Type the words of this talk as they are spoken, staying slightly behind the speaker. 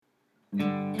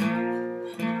I'm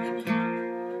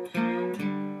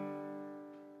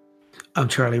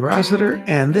Charlie Rossiter,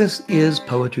 and this is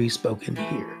Poetry Spoken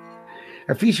Here.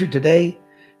 Our feature today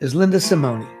is Linda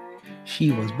Simone.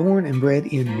 She was born and bred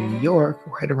in New York,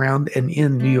 right around and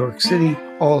in New York City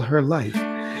all her life.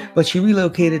 But she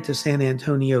relocated to San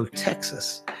Antonio,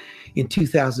 Texas in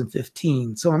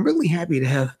 2015. So I'm really happy to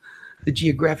have the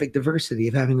geographic diversity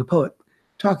of having a poet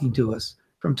talking to us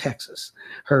from Texas.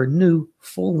 Her new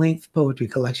full-length poetry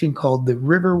collection called The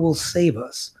River Will Save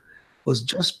Us was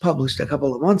just published a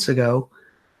couple of months ago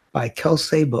by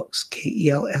Kelsay Books,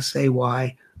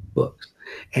 Kelsay Books.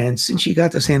 And since she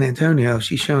got to San Antonio,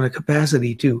 she's shown a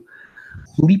capacity to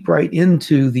leap right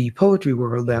into the poetry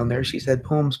world down there. She's had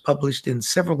poems published in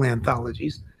several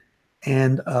anthologies,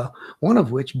 and one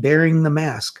of which, Bearing the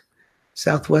Mask,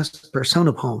 Southwest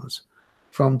Persona Poems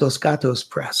from Dos Gatos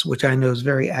Press, which I know is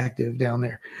very active down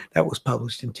there. That was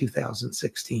published in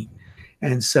 2016.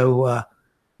 And so,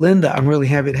 Linda, I'm really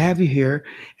happy to have you here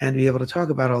and be able to talk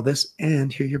about all this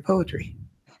and hear your poetry.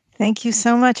 Thank you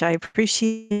so much. I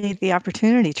appreciate the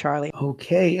opportunity, Charlie.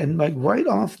 Okay, and like right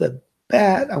off the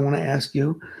bat, I want to ask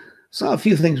you, a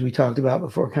few things we talked about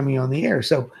before coming on the air.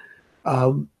 So,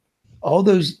 um, all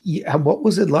those, what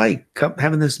was it like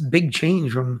having this big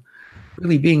change from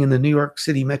really being in the New York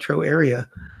City metro area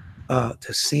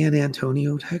to San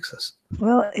Antonio, Texas?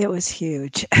 Well, it was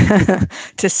huge,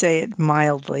 to say it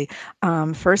mildly.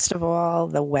 First of all,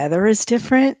 the weather is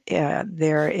different.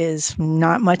 There is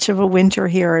not much of a winter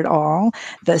here at all.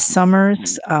 The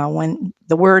summers, when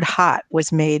the word hot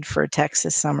was made for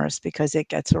Texas summers because it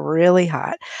gets really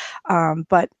hot.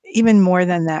 But even more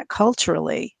than that,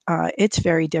 culturally, it's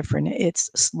very different. It's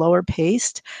slower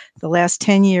paced. The last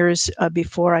 10 years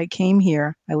before I came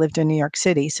here, I lived in New York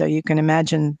City, so you can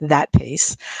imagine that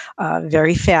pace.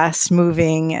 Very fast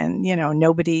moving, and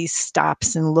nobody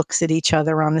stops and looks at each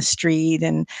other on the street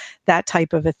and that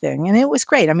type of a thing. And it was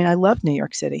great. I mean, I loved New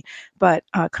York City, but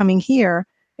coming here,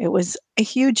 it was a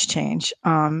huge change.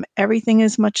 Everything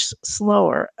is much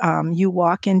slower. You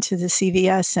walk into the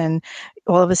CVS and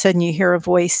all of a sudden you hear a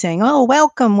voice saying, "Oh,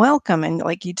 welcome, welcome." And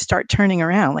like you'd start turning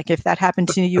around. Like if that happened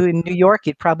to you in New York,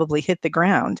 you'd probably hit the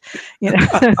ground, you know.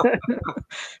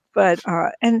 But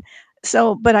and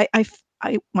so, but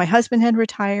my husband had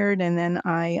retired, and then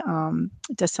I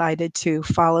decided to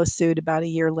follow suit about a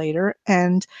year later.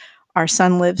 And our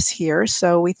son lives here,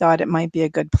 so we thought it might be a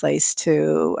good place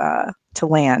to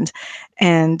land.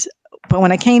 And but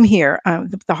when I came here,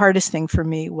 the hardest thing for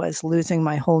me was losing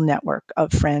my whole network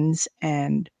of friends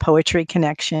and poetry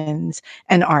connections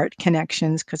and art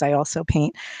connections because I also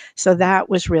paint. So that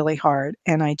was really hard,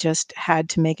 and I just had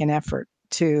to make an effort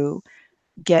to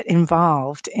get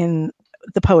involved in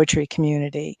the poetry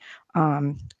community.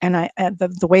 And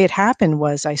the way it happened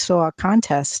was I saw a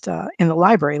contest in the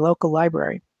library, local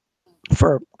library,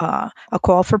 for a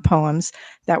call for poems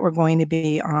that were going to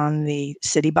be on the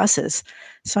city buses.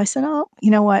 So I said, "Oh, you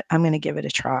know what? I'm going to give it a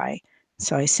try."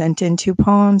 So I sent in 2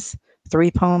 poems, 3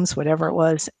 poems, whatever it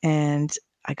was, and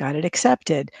I got it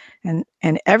accepted. And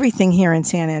everything here in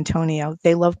San Antonio,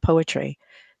 they love poetry.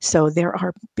 So there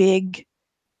are big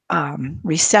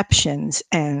receptions,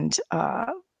 and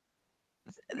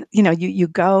you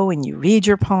go and you read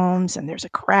your poems, and there's a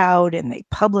crowd, and they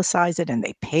publicize it, and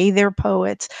they pay their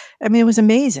poets. I mean, it was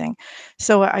amazing.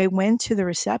 So I went to the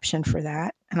reception for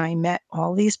that, and I met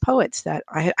all these poets that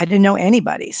I didn't know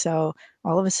anybody. So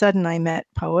all of a sudden, I met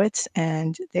poets,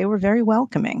 and they were very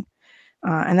welcoming,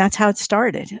 and that's how it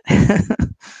started.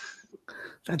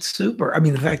 That's super. I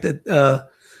mean, the fact that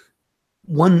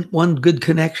one good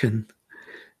connection.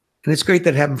 And it's great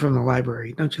that happened from the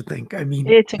library, don't you think? I mean,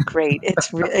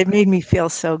 It made me feel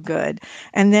so good.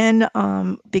 And then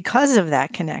because of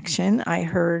that connection, I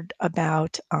heard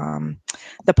about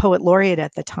the poet laureate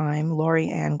at the time, Lori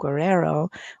Ann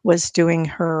Guerrero, was doing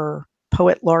her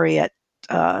poet laureate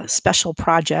special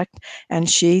project, and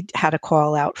she had a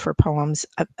call out for poems.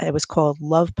 It was called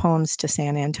Love Poems to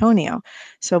San Antonio.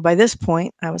 So by this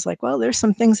point, I was like, well, there's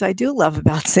some things I do love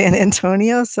about San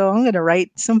Antonio, so I'm going to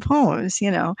write some poems.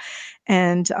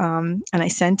 And I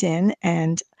sent in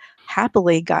and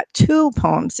happily got 2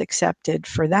 poems accepted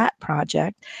for that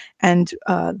project. And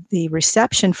the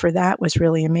reception for that was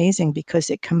really amazing because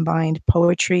it combined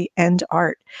poetry and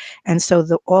art. And so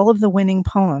all of the winning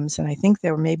poems, and I think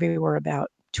there maybe were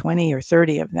about 20 or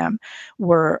 30 of them,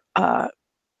 were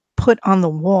put on the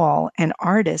wall, and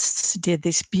artists did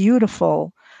this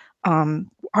beautiful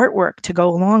artwork to go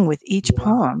along with each wow.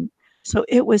 poem. So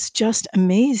it was just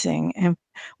amazing. And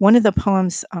one of the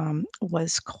poems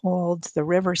was called The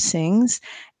River Sings,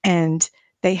 and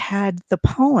they had the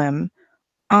poem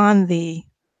on the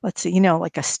let's see,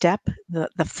 like a step,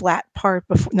 the flat part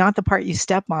before, not the part you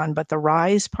step on, but the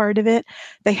rise part of it.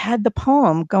 They had the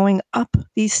poem going up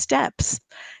these steps.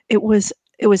 It was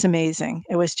it was amazing.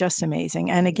 It was just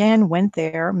amazing. And again, went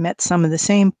there, met some of the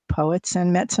same poets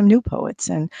and met some new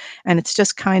poets, and it's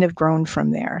just kind of grown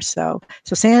from there. So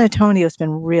San Antonio has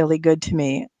been really good to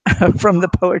me from the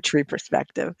poetry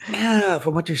perspective. Yeah,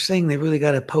 from what you're saying, they really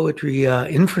got a poetry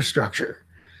infrastructure,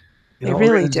 They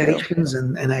really do. organizations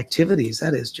and activities.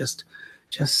 That is just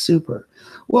super.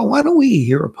 Well, why don't we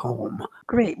hear a poem?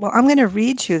 Great. Well, I'm going to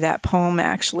read you that poem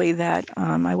actually that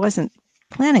I wasn't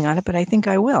planning on it, but I think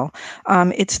I will.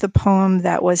 It's the poem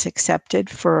that was accepted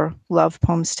for Love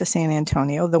Poems to San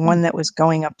Antonio, the one that was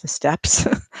going up the steps.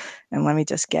 And let me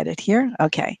just get it here.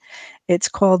 Okay. It's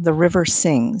called The River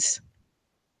Sings.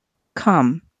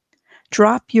 Come,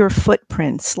 drop your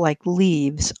footprints like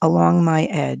leaves along my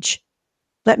edge.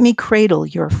 Let me cradle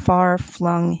your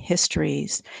far-flung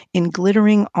histories in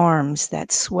glittering arms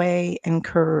that sway and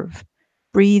curve.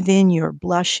 Breathe in your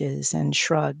blushes and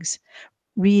shrugs.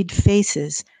 Read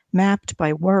faces mapped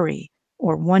by worry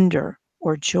or wonder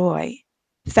or joy.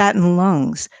 Fatten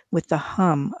lungs with the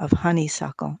hum of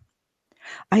honeysuckle.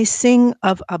 I sing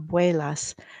of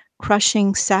abuelas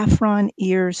crushing saffron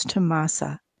ears to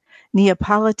masa,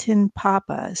 Neapolitan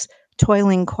papas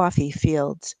toiling coffee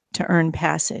fields to earn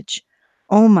passage,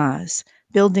 Omas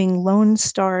building Lone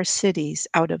Star cities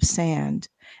out of sand,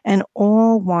 and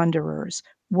all wanderers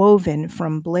woven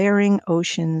from blaring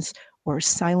oceans or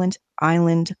silent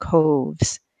island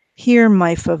coves. Hear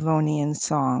my Favonian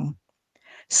song.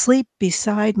 Sleep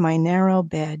beside my narrow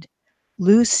bed,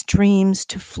 loose dreams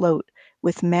to float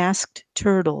with masked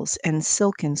turtles and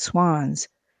silken swans.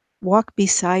 Walk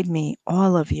beside me,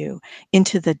 all of you,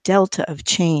 into the delta of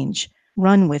change.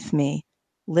 Run with me.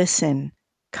 Listen.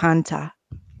 Canta.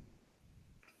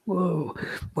 Whoa,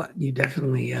 but you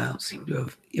definitely seem to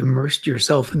have immersed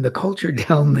yourself in the culture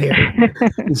down there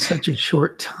in such a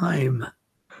short time.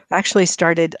 Actually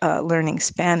started learning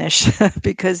Spanish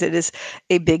because it is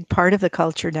a big part of the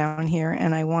culture down here,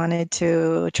 and I wanted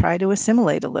to try to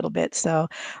assimilate a little bit. So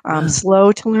I'm Yeah.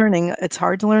 slow to learning. It's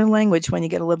hard to learn language when you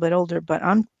get a little bit older, but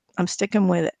I'm sticking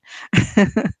with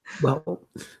it. Well,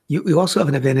 you also have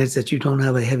an advantage that you don't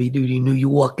have a heavy duty New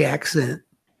York accent.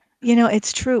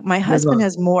 It's true. My You have husband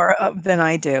has more than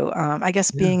I do. I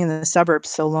guess yeah, being in the suburbs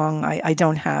so long, I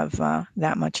don't have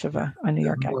that much of a New you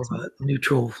have York more of accent. a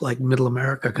neutral, like middle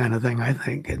America kind of thing, I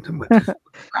think. And it would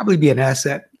probably be an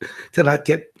asset to not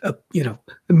get a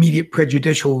immediate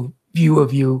prejudicial view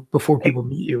of you before E- people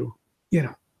meet you. You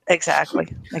know.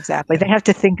 Exactly. Exactly. They have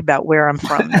to think about where I'm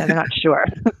from. They're not sure.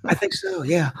 I think so.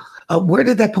 Yeah. Where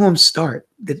did that poem start?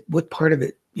 What part of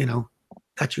it,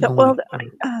 got you Well,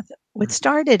 going? what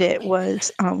started it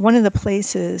was one of the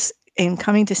places in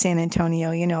coming to San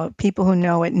Antonio. People who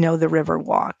know it know the River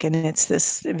Walk, and it's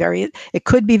this it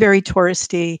could be very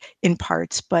touristy in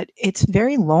parts, but it's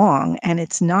very long and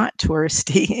it's not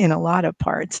touristy in a lot of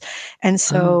parts. And Oh,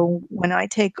 so when I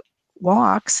take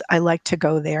walks, I like to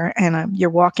go there, and you're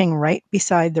walking right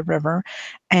beside the river,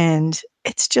 and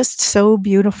it's just so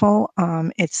beautiful.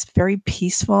 It's very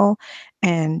peaceful,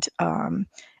 and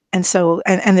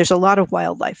and there's a lot of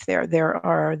wildlife there. There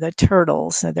are the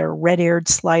turtles, and there are red-eared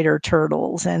slider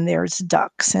turtles, and there's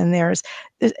ducks, and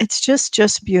it's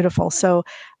just beautiful. So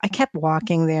I kept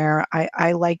walking there. I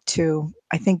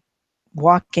think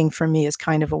walking for me is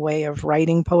kind of a way of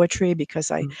writing poetry because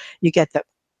mm, you get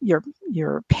your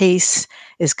your pace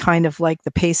is kind of like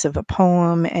the pace of a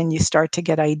poem, and you start to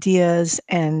get ideas,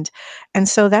 and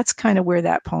so that's kind of where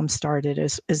that poem started,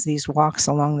 is these walks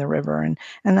along the river. And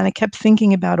then I kept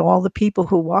thinking about all the people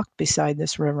who walked beside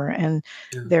this river, and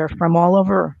yeah, they're from all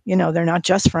over. They're not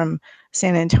just from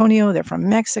San Antonio, they're from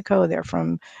Mexico, they're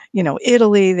from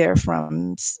Italy, they're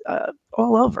from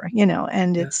all over,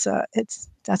 and yeah. it's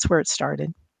that's where it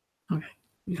started. Okay.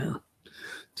 Yeah.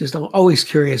 Just always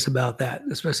curious about that,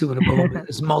 especially when a poem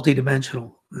is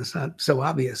multidimensional. It's not so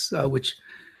obvious which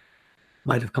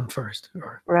might have come first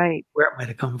or Right. where it might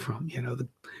have come from, the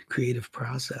creative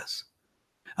process.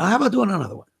 How about doing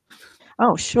another one?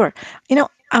 Oh, sure.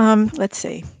 Let's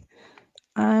see.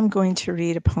 I'm going to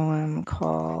read a poem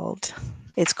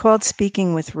it's called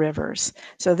Speaking with Rivers.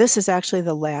 So this is actually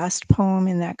the last poem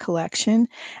in that collection.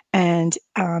 And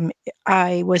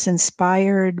I was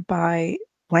inspired by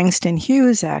Langston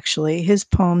Hughes, actually, his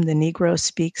poem, The Negro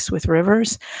Speaks with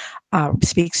Rivers,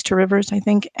 speaks to rivers, I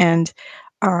think. And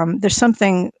there's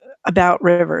something about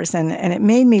rivers, and it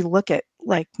made me look at,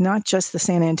 like, not just the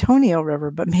San Antonio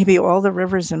River, but maybe all the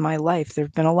rivers in my life.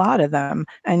 There've been a lot of them,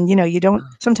 and you don't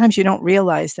sometimes you don't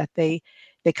realize that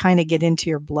they kind of get into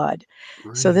your blood.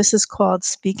 So Right. this is called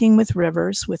Speaking with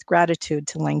Rivers with Gratitude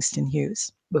to Langston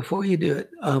Hughes. Before you do it,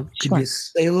 could Sure. you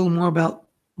say a little more about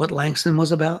what Langston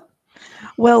was about?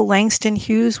 Well, Langston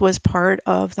Hughes was part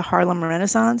of the Harlem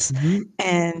Renaissance, Mhm.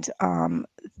 and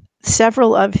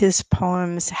several of his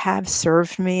poems have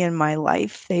served me in my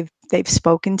life. They've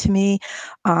spoken to me.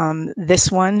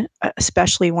 This one,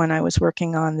 especially when I was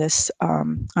working on this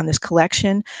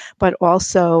collection, but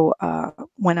also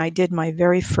when I did my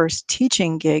very first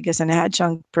teaching gig as an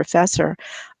adjunct professor,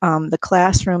 the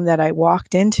classroom that I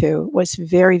walked into was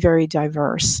very, very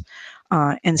diverse,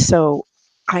 and so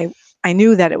I I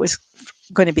knew that it was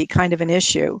going to be kind of an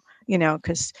issue,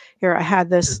 because here they had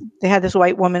this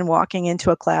white woman walking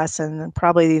into a class, and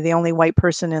probably the only white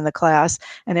person in the class,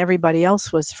 and everybody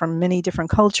else was from many different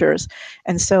cultures.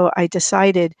 And so I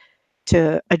decided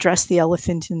to address the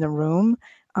elephant in the room.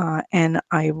 And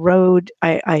I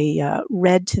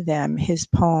read to them his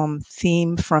poem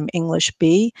Theme from English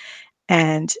B,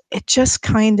 and it just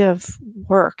kind of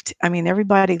worked. I mean,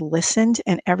 everybody listened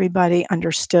and everybody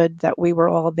understood that we were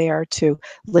all there to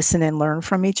listen and learn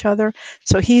from each other.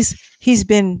 So he's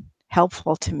been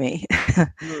helpful to me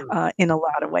Mm. in a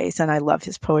lot of ways, and I love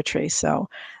his poetry. So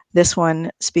this one,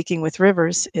 Speaking with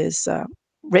Rivers, is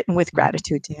written with Mhm.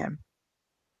 gratitude to him.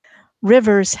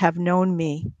 Rivers have known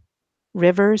me,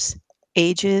 rivers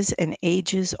ages and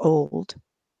ages old,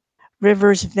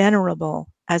 rivers venerable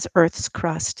as earth's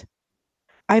crust.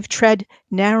 I've tread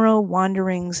narrow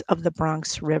wanderings of the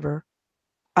Bronx River.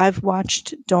 I've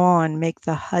watched dawn make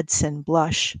the Hudson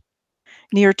blush.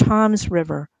 Near Tom's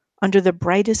River, under the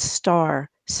brightest star,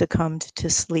 succumbed to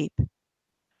sleep.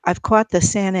 I've caught the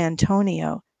San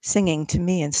Antonio singing to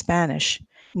me in Spanish,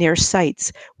 near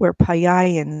sites where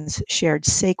Payayans shared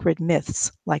sacred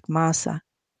myths like Masa.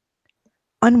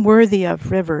 Unworthy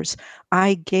of rivers,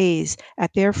 I gaze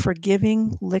at their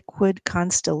forgiving liquid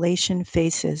constellation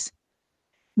faces.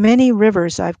 Many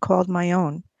rivers I've called my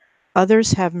own,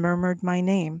 others have murmured my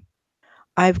name.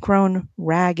 I've grown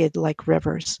ragged like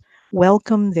rivers,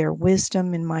 welcome their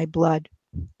wisdom in my blood.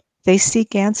 They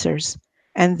seek answers,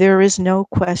 and there is no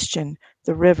question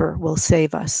the river will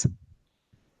save us.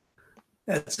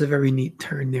 That's a very neat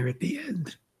turn there at the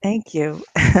end. Thank you.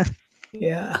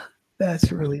 Yeah,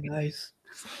 that's really nice.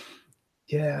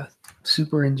 Yeah,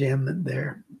 super enjambment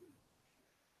there.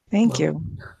 Thank Love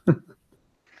you. it.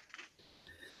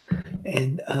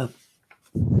 And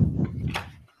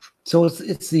so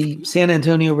it's the San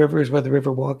Antonio River is where the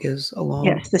Riverwalk is along.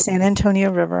 Yes, the San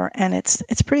Antonio River, and it's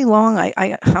pretty long.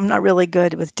 I'm not really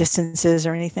good with distances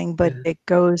or anything, but Yeah. it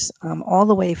goes all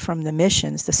the way from the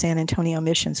missions, the San Antonio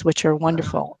missions, which are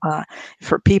wonderful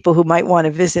for people who might want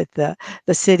to visit the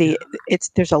Yeah. city.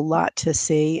 There's a lot to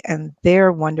see, and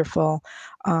they're wonderful.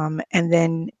 And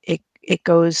then it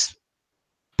goes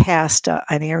past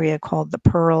an area called the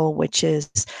Pearl, which is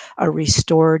a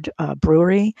restored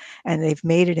brewery, and they've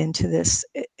made it into this.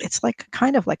 It's like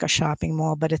kind of like a shopping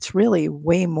mall, but it's really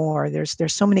way more. There's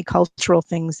so many cultural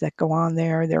things that go on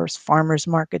there. There's farmers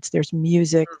markets, there's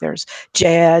music, there's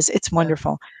jazz. It's Yeah.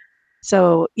 wonderful.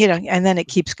 So, and then it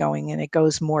keeps going and it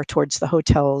goes more towards the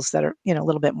hotels that are, a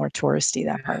little bit more touristy,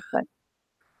 that Yeah. part. But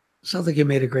Sounds like you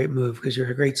made a great move because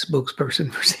you're a great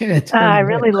spokesperson for San I Antonio.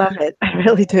 really love it. I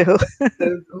really do.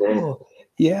 So cool.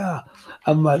 Yeah.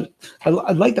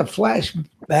 I'd like to flash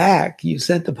back. You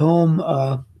sent the poem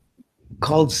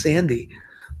called Sandy,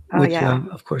 Oh, which yeah.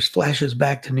 of course flashes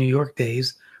back to New York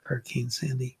days, Hurricane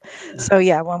Sandy. So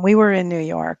yeah, when we were in New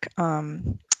York,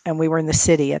 and we were in the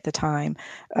city at the time,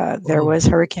 there Oh, was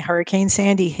Hurricane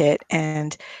Sandy hit,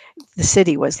 and the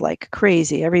city was like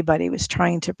crazy. Everybody was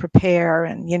trying to prepare,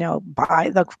 and buy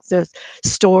the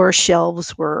store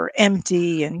shelves were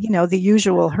empty, and the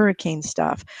usual hurricane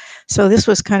stuff. So this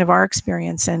was kind of our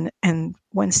experience, and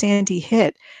when Sandy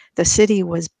hit, the city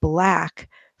was black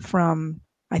from,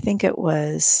 I think it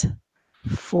was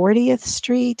 40th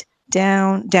Street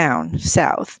down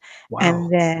south, wow.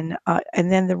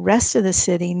 and then the rest of the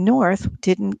city north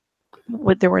didn't.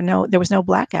 There was no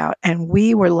blackout, and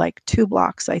we were like 2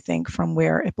 blocks, I think, from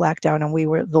where it blacked out, and we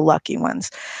were the lucky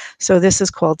ones. So this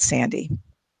is called Sandy.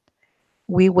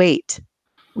 We wait,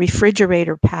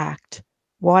 refrigerator packed,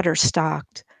 water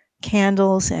stocked,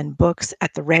 candles and books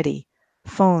at the ready,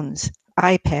 phones,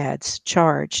 iPads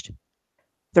charged.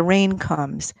 The rain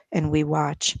comes and we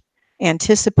watch.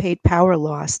 Anticipate power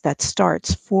loss that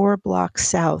starts 4 blocks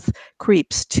south,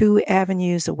 creeps 2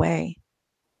 avenues away.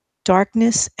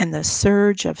 Darkness and the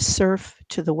surge of surf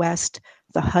to the west,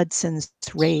 the Hudson's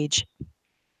rage.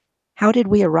 How did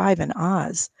we arrive in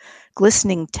Oz?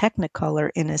 Glistening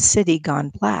technicolor in a city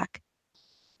gone black.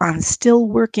 On still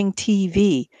working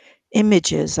TV,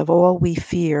 images of all we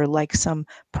fear like some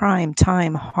prime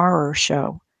time horror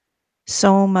show.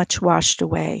 So much washed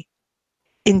away.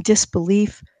 In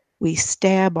disbelief, we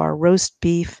stab our roast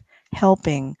beef,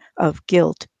 helping of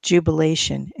guilt,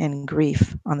 jubilation, and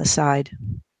grief on the side.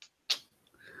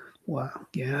 Wow.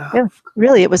 Yeah. Yeah,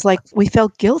 really, it was like we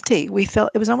felt guilty. We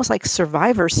felt it was almost like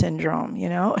survivor syndrome, you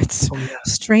know? It's Oh, yeah.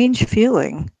 strange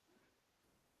feeling.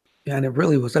 Yeah. And it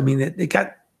really was. I mean, it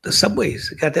got the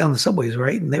subways, it got down the subways,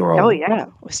 right? And they were Oh, all yeah. It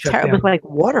was shut terrible. It was down. like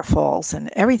waterfalls and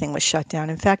everything was shut down.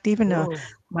 In fact, even Whoa.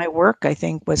 my work, I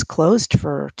think, was closed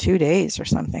for 2 days or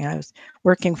something. I was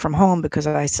working from home because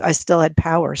I still had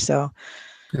power. So,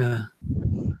 Yeah.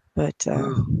 but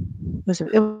Wow. it was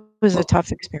a Well,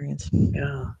 tough experience.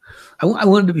 yeah. I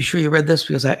wanted to be sure you read this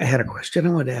because I had a question I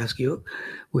wanted to ask you,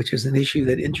 which is an issue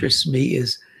that interests me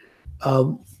is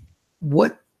um,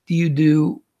 what do you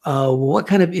do? What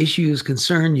kind of issues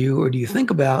concern you or do you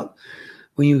think about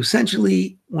when you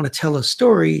essentially want to tell a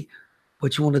story,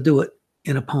 but you want to do it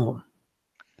in a poem?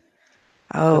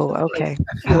 Because Oh, okay.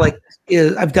 I feel like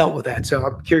I've dealt with that, so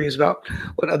I'm curious about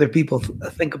what other people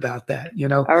think about that. You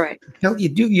know, All right.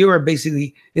 you are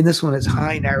basically in this one. It's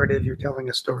high narrative. You're telling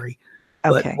a story,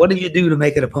 but Okay. what do you do to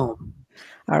make it a poem?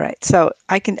 All right. So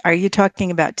are you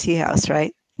talking about Tea House,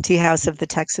 right? Tea House of the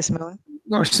Texas Moon?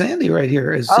 Or Sandy right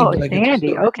here. It Oh, seems like it's a Sandy.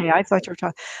 story. Okay, I thought you were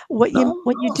talking. No, What you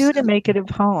no, do to Sandy. make it a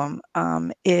poem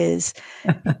is,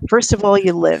 first of all,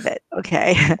 you live it,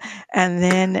 okay, and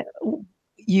then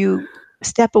you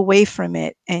step away from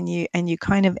it and you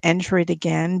kind of enter it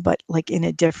again, but like in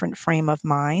a different frame of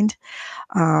mind,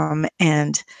 um,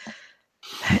 and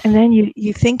and then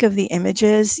you think of the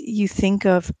images, you think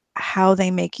of how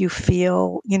they make you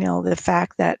feel, you know, the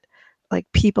fact that like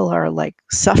people are like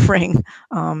suffering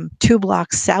 2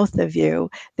 blocks south of you.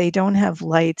 They don't have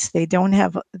lights, they don't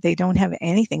have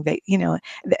anything, they, you know,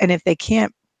 and if they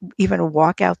can't even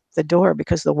walk out the door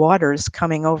because the water is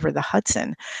coming over the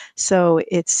Hudson. So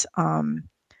it's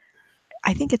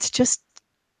I think it's just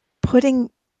putting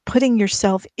putting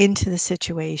yourself into the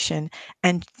situation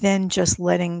and then just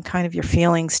letting kind of your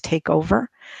feelings take over,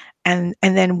 and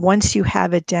then once you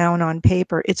have it down on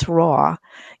paper, it's raw,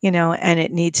 you know, and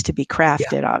it needs to be Yeah,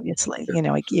 crafted, obviously, sure. you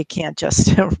know, you can't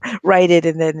just write it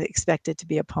and then expect it to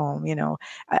be a poem, you know.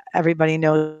 Everybody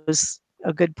knows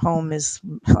a good poem is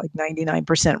like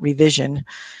 99% revision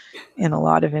in a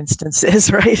lot of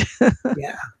instances, right?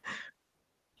 Yeah,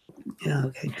 yeah.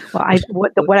 Okay. Well,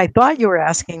 Well, what I thought you were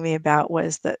asking me about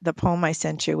was the poem I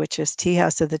sent you, which is Tea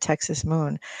House of the Texas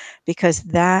Moon, because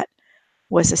that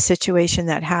was a situation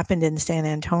that happened in San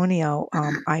Antonio.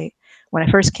 I When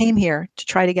I first came here to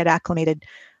try to get acclimated,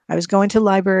 I was going to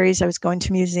libraries, I was going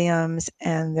to museums,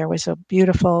 and there was a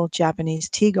beautiful Japanese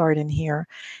tea garden here.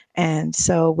 And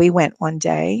so we went one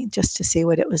day just to see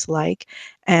what it was like.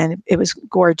 And it was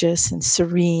gorgeous and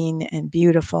serene and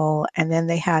beautiful. And then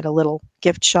they had a little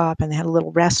gift shop and they had a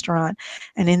little restaurant.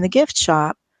 And in the gift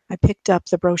shop, I picked up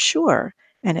the brochure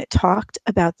and it talked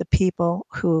about the people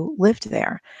who lived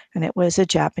there. And it was a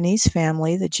Japanese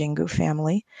family, the Jingu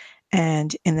family.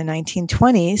 And in the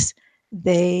 1920s,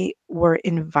 they were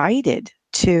invited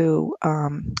to,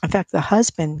 in fact, the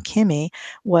husband, Kimi,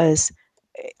 was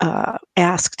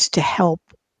asked to help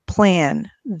plan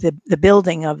the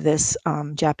building of this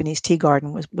Japanese tea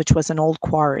garden, which was an old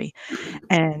quarry.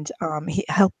 And he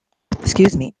helped,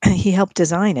 excuse me, he helped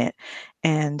design it.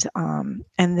 And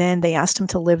then they asked him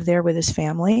to live there with his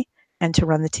family and to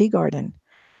run the tea garden.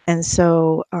 And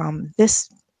so this,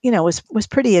 you know, was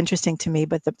pretty interesting to me.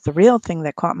 But the real thing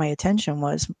that caught my attention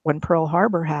was when Pearl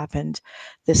Harbor happened,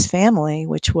 this family,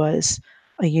 which was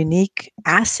a unique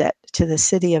asset to the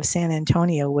city of San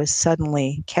Antonio, was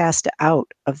suddenly cast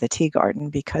out of the tea garden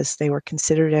because they were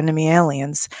considered enemy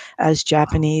aliens as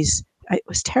Japanese. It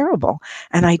was terrible.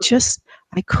 And I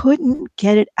couldn't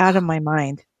get it out of my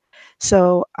mind.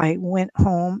 So I went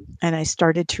home and I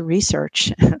started to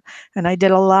research, and I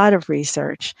did a lot of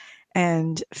research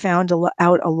and found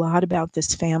out a lot about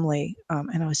this family.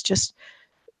 And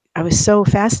I was so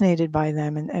fascinated by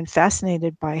them, and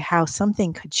fascinated by how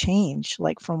something could change,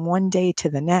 like from one day to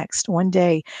the next. One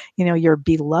day, you know, you're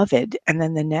beloved, and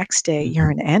then the next day you're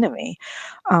an enemy.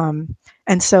 And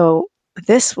so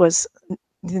this was,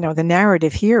 you know, the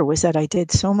narrative here was that I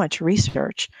did so much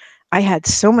research. I had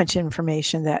so much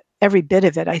information that every bit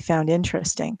of it I found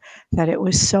interesting, that it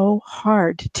was so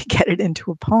hard to get it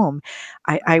into a poem.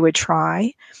 I would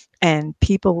try and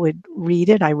people would read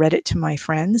it. I read it to my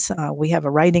friends. We have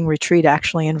a writing retreat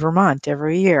actually in Vermont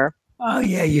every year. Oh,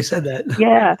 yeah, you said that.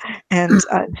 Yeah, and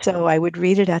so I would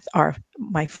read it at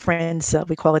my friends.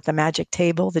 We call it the magic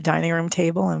table, the dining room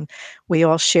table, and we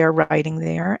all share writing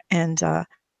there. And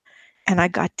and I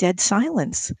got dead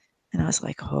silence. And I was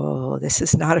like, oh, this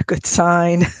is not a good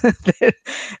sign.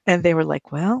 And they were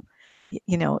like, well,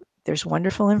 you know, there's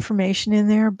wonderful information in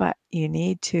there, but you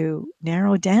need to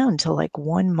narrow down to like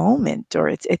one moment, or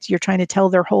it's you're trying to tell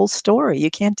their whole story.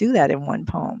 You can't do that in one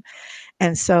poem.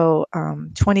 And so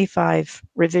 25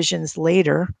 revisions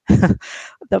later,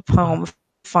 the poem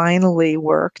finally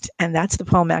worked. And that's the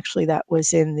poem actually that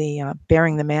was in the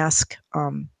Bearing the Mask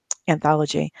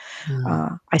anthology.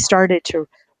 I started to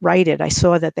write it. I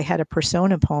saw that they had a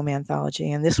persona poem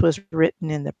anthology, and this was written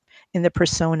in the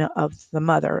persona of the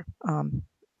mother,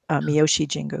 Miyoshi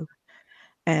Jingu.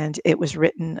 And it was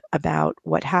written about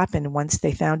what happened once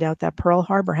they found out that Pearl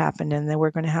Harbor happened and they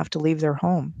were going to have to leave their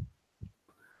home.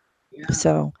 Yeah.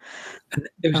 So and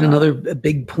there's another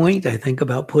big point, I think,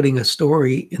 about putting a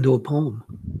story into a poem.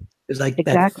 It's like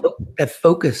exactly. that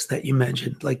focus that you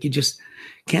mentioned. Like, you just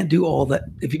can't do all that.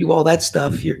 If you do all that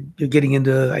stuff, you're getting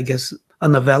into, I guess, a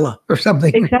novella or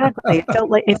something. Exactly.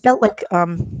 It felt like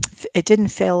it didn't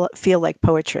feel like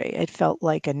poetry. It felt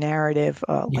like a narrative,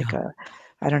 like a,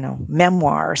 I don't know,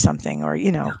 memoir or something, or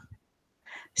Yeah.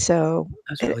 So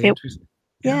That's really interesting.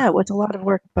 Yeah, it was a lot of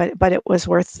work, but it was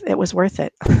worth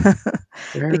it.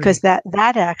 Because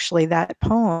that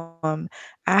poem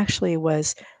actually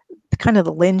was kind of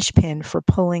the linchpin for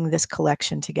pulling this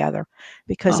collection together,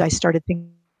 because I started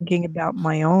thinking about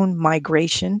my own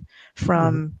migration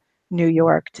from New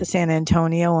York to San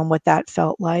Antonio and what that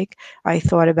felt like. I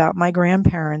thought about my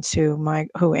grandparents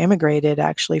who immigrated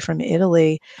actually from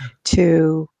Italy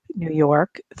to New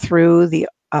York through the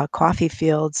coffee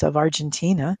fields of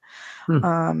Argentina,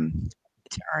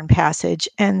 to earn passage,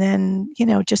 and then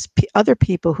just other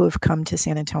people who have come to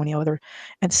San Antonio.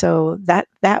 And so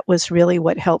that was really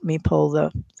what helped me pull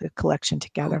the collection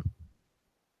together.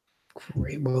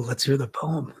 Great. Well, let's hear the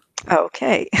poem.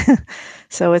 Okay.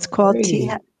 So it's called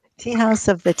Tea House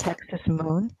of the Texas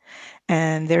Moon,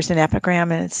 and there's an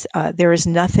epigram, and it's there is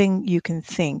nothing you can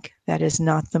think that is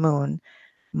not the moon.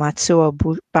 Matsuo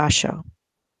Basho.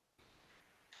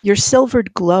 Your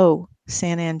silvered glow,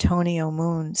 San Antonio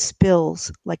moon,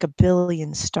 spills like a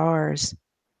billion stars.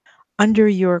 Under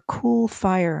your cool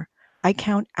fire, I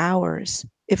count hours,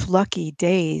 if lucky,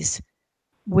 days.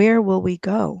 Where will we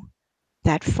go?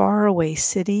 That faraway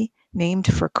city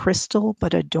named for crystal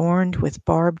but adorned with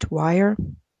barbed wire?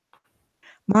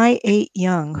 My 8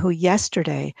 young who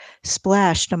yesterday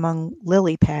splashed among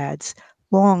lily pads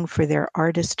long for their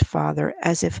artist father,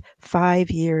 as if 5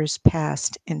 years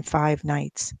passed in 5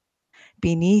 nights.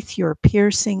 Beneath your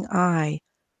piercing eye,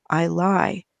 I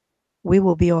lie. We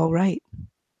will be all right.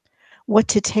 What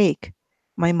to take?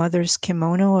 My mother's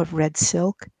kimono of red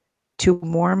silk? To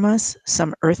warm us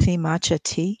some earthy matcha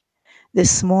tea?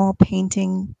 This small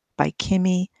painting by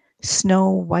Kimi, snow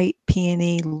white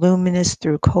peony luminous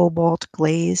through cobalt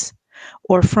glaze?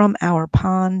 Or from our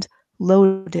pond,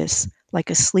 lotus like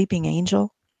a sleeping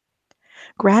angel?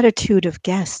 Gratitude of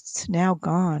guests now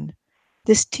gone.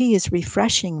 This tea is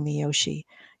refreshing, Miyoshi.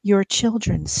 Your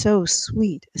children so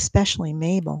sweet, especially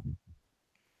Mabel.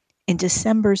 In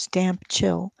December's damp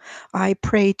chill, I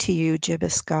pray to you,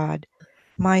 gibbous God,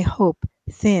 my hope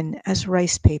thin as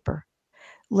rice paper.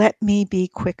 Let me be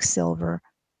quicksilver,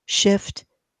 shift,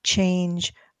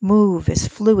 change, move as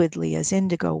fluidly as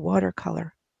indigo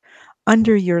watercolor.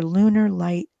 Under your lunar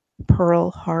light, Pearl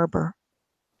Harbor.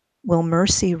 Will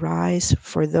mercy rise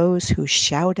for those who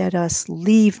shout at us,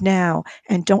 leave now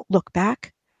and don't look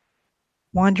back?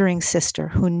 Wandering sister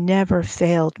who never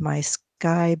failed my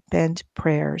sky-bent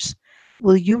prayers,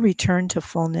 will you return to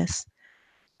fullness,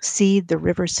 seed the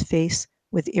river's face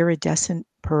with iridescent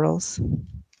pearls?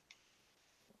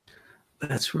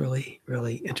 That's really,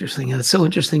 really interesting. And it's so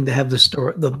interesting to have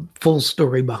the full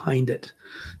story behind it,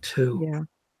 too. Yeah.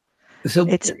 So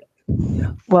it's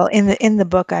well, in the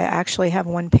book, I actually have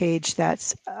one page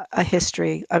that's a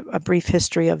history, a brief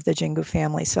history of the Jingu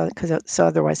family. So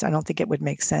otherwise, I don't think it would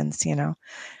make sense.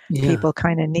 People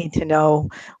kind of need to know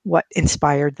what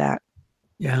inspired that.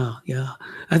 Yeah.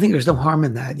 I think there's no harm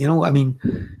in that. I mean,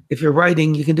 if you're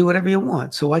writing, you can do whatever you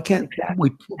want. So why can't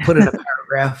we put in a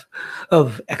paragraph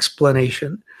of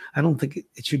explanation? I don't think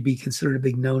it should be considered a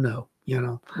big no-no,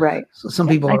 Right. So some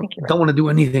people don't want to do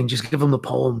anything, just give them the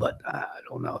poem, but I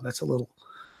don't know.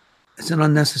 It's an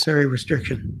unnecessary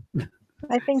restriction.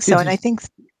 I think so. And I think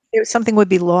something would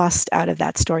be lost out of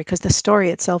that story, because the story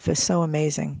itself is so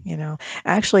amazing.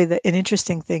 Actually, an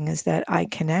interesting thing is that I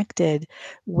connected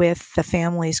with the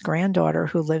family's granddaughter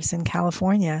who lives in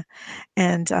California,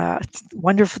 and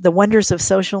the wonders of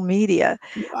social media.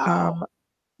 Wow.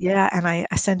 Yeah, and I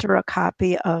sent her a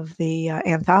copy of the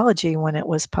anthology when it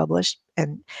was published,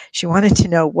 and she wanted to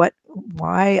know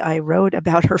why I wrote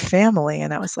about her family,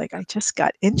 and I was like, I just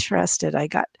got interested. I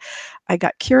got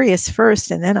curious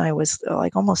first, and then I was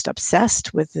like almost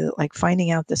obsessed with like finding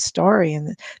out the story,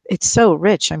 and it's so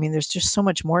rich. I mean, there's just so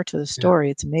much more to the Yeah. story.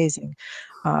 It's amazing,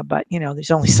 but there's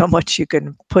only so much you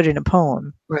can put in a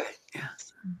poem. Right. Yeah.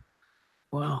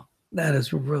 Wow. That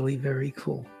is really very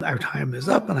cool. Our time is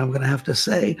up, and I'm going to have to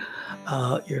say,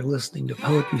 you're listening to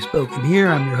Poetry Spoken Here.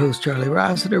 I'm your host, Charlie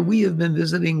Rossiter. We have been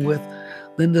visiting with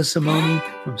Linda Simone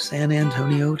from San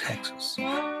Antonio, Texas.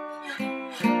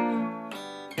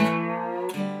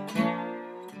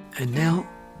 And now,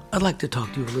 I'd like to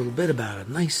talk to you a little bit about a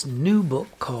nice new book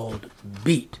called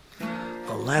Beat,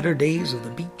 The Latter Days of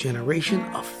the Beat Generation,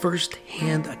 a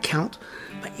first-hand account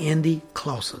by Andy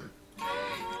Clausen.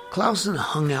 Clausen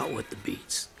hung out with the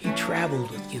Beats. He traveled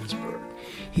with Ginsberg.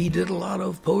 He did a lot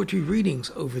of poetry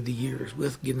readings over the years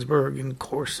with Ginsberg and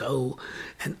Corso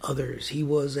and others. He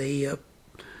was a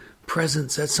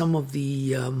presence at some of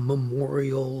the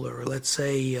memorial, or let's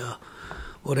say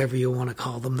whatever you want to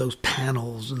call them, those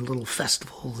panels and little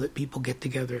festivals that people get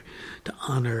together to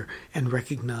honor and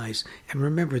recognize and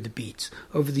remember the Beats.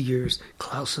 Over the years,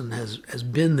 Clausen has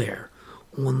been there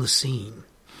on the scene.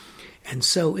 And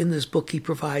so in this book, he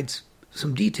provides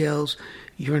some details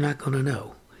you're not going to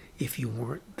know if you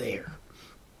weren't there.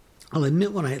 I'll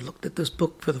admit, when I looked at this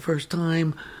book for the first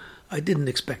time, I didn't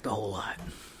expect a whole lot.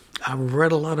 I've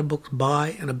read a lot of books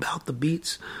by and about the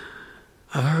Beats.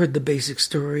 I've heard the basic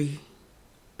story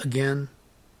again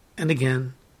and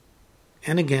again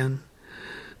and again.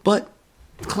 But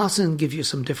Clausen gives you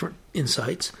some different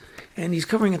insights, and he's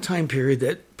covering a time period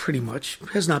that pretty much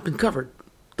has not been covered.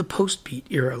 The post-Beat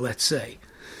era, let's say.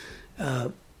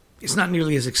 It's not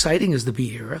nearly as exciting as the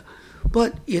Beat era,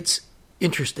 but it's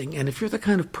interesting. And if you're the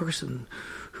kind of person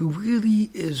who really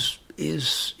is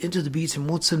into the Beats and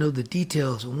wants to know the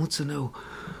details and wants to know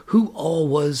who all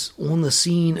was on the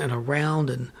scene and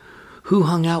around and who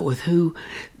hung out with who,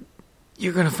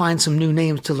 you're going to find some new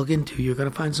names to look into. You're going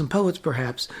to find some poets,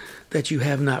 perhaps, that you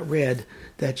have not read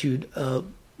that you'd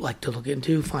like to look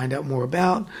into, find out more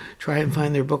about, try and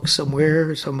find their books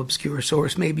somewhere, some obscure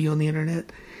source maybe on the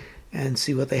internet, and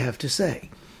see what they have to say.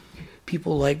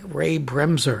 People like Ray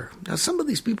Bremser. Now, some of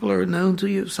these people are known to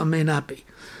you, some may not be.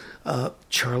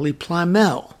 Charlie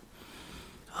Plymell.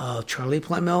 Charlie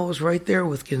Plymell was right there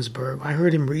with Ginsberg. I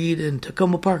heard him read in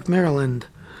Tacoma Park, Maryland.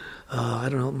 I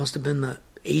don't know, it must have been the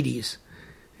 80s.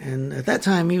 And at that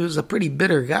time, he was a pretty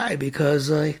bitter guy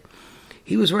because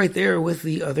he was right there with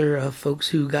the other folks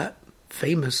who got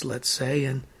famous, let's say,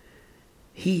 and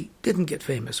he didn't get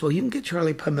famous. Well, you can get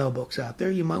Charlie Plymell books out there.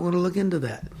 You might want to look into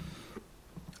that.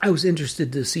 I was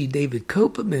interested to see David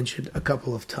Cope mentioned a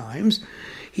couple of times.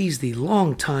 He's the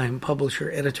longtime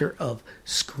publisher-editor of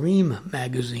Scream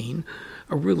magazine,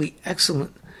 a really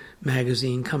excellent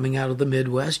magazine coming out of the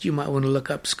Midwest. You might want to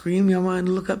look up Scream. You might want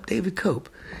to look up David Cope.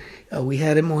 We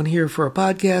had him on here for a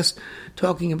podcast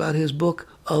talking about his book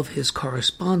of his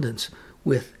correspondence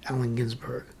with Allen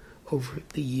Ginsberg over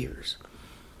the years.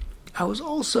 I was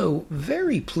also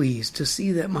very pleased to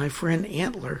see that my friend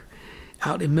Antler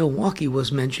out in Milwaukee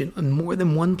was mentioned in more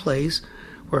than one place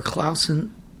where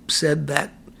Clausen said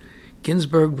that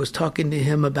Ginsberg was talking to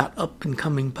him about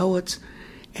up-and-coming poets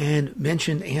and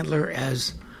mentioned Antler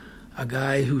as a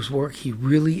guy whose work he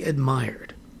really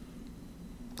admired.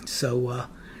 So,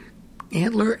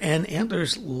 Antler and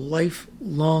Antler's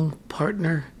lifelong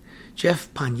partner,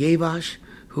 Jeff Panyevash,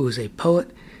 who is a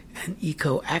poet and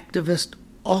eco-activist,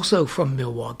 also from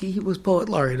Milwaukee. He was poet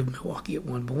laureate of Milwaukee at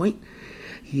one point.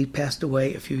 He passed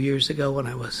away a few years ago, and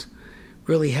I was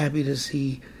really happy to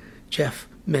see Jeff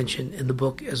mentioned in the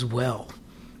book as well.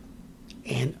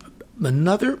 And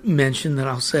another mention that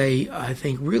I'll say I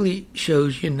think really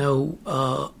shows you know,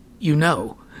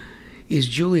 is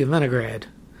Julia Vinograd.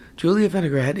 Julia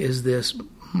Vinograd is this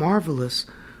marvelous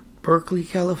Berkeley,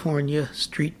 California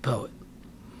street poet.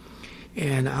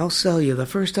 And I'll tell you, the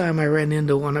first time I ran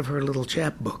into one of her little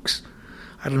chapbooks,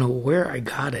 I don't know where I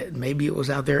got it. Maybe it was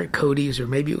out there at Cody's, or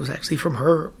maybe it was actually from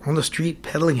her on the street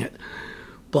peddling it.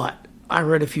 But I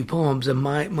read a few poems, and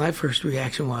my first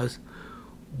reaction was,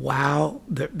 wow,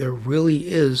 there really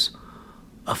is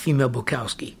a female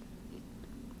Bukowski.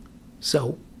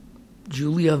 So,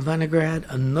 Julia Vinograd,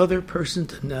 another person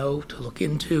to know, to look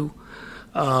into,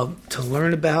 to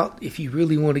learn about if you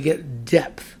really want to get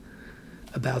depth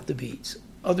about the Beats.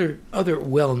 Other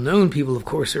well-known people, of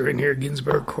course, are in here.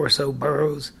 Ginsberg, Corso,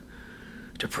 Burroughs,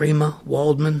 DePrima,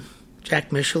 Waldman,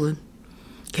 Jack Michelin,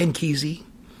 Ken Kesey.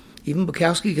 Even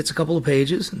Bukowski gets a couple of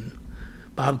pages, and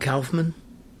Bob Kaufman.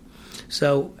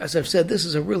 So, as I've said, this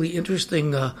is a really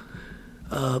interesting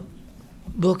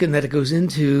book in that it goes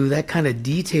into that kind of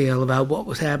detail about what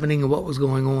was happening and what was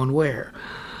going on where.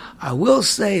 I will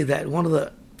say that one of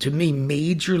the, to me,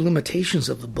 major limitations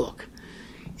of the book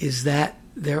is that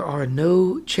there are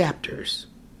no chapters.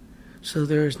 So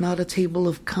there's not a table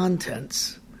of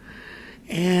contents.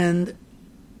 And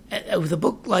with a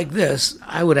book like this,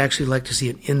 I would actually like to see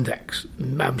an index.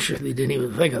 I'm sure they didn't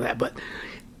even think of that, but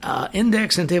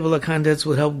index and table of contents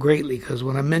would help greatly, because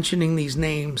when I'm mentioning these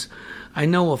names, I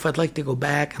know if I'd like to go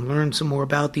back and learn some more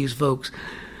about these folks,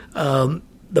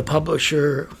 the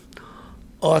publisher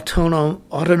Autono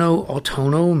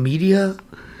Media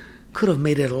could have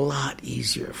made it a lot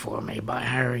easier for me by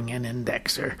hiring an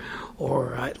indexer,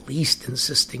 or at least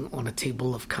insisting on a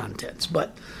table of contents.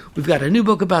 But we've got a new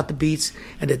book about the Beats,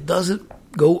 and it doesn't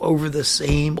go over the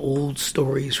same old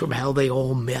stories from how they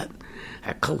all met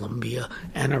at Columbia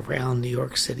and around New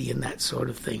York City and that sort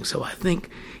of thing. So I think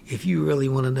if you really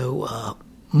want to know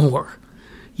more,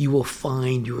 you will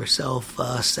find yourself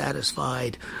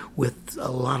satisfied with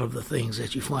a lot of the things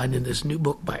that you find in this new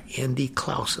book by Andy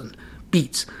Clausen,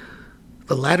 Beats,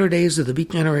 The Latter Days of the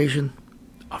Beat Generation,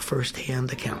 a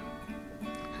First-Hand Account.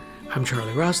 I'm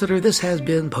Charlie Rossiter. This has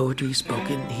been Poetry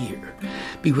Spoken Here.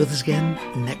 Be with us again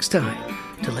next time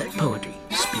to let poetry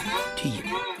speak to you.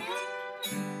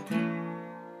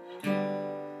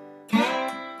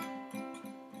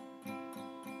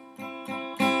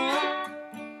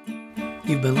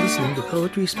 You've been listening to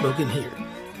Poetry Spoken Here.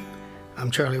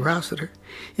 I'm Charlie Rossiter,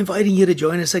 inviting you to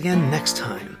join us again next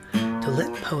time to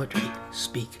let poetry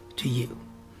speak to you.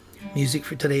 Music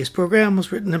for today's program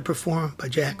was written and performed by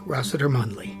Jack Rossiter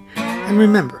Munley. And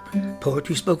remember,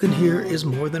 Poetry Spoken Here is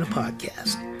more than a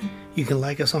podcast. You can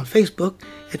like us on Facebook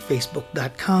at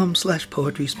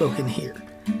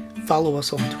facebook.com/poetryspokenhere. Follow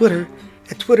us on Twitter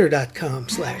at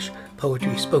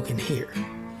twitter.com/poetryspokenhere.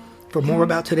 For more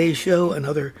about today's show and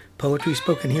other Poetry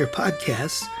Spoken Here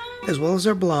podcasts, as well as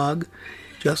our blog,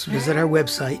 just visit our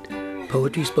website,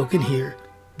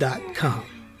 poetryspokenhere.com.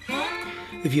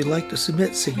 If you'd like to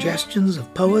submit suggestions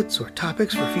of poets or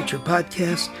topics for future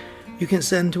podcasts, you can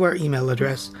send to our email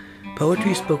address,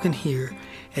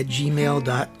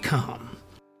 poetryspokenhere@gmail.com.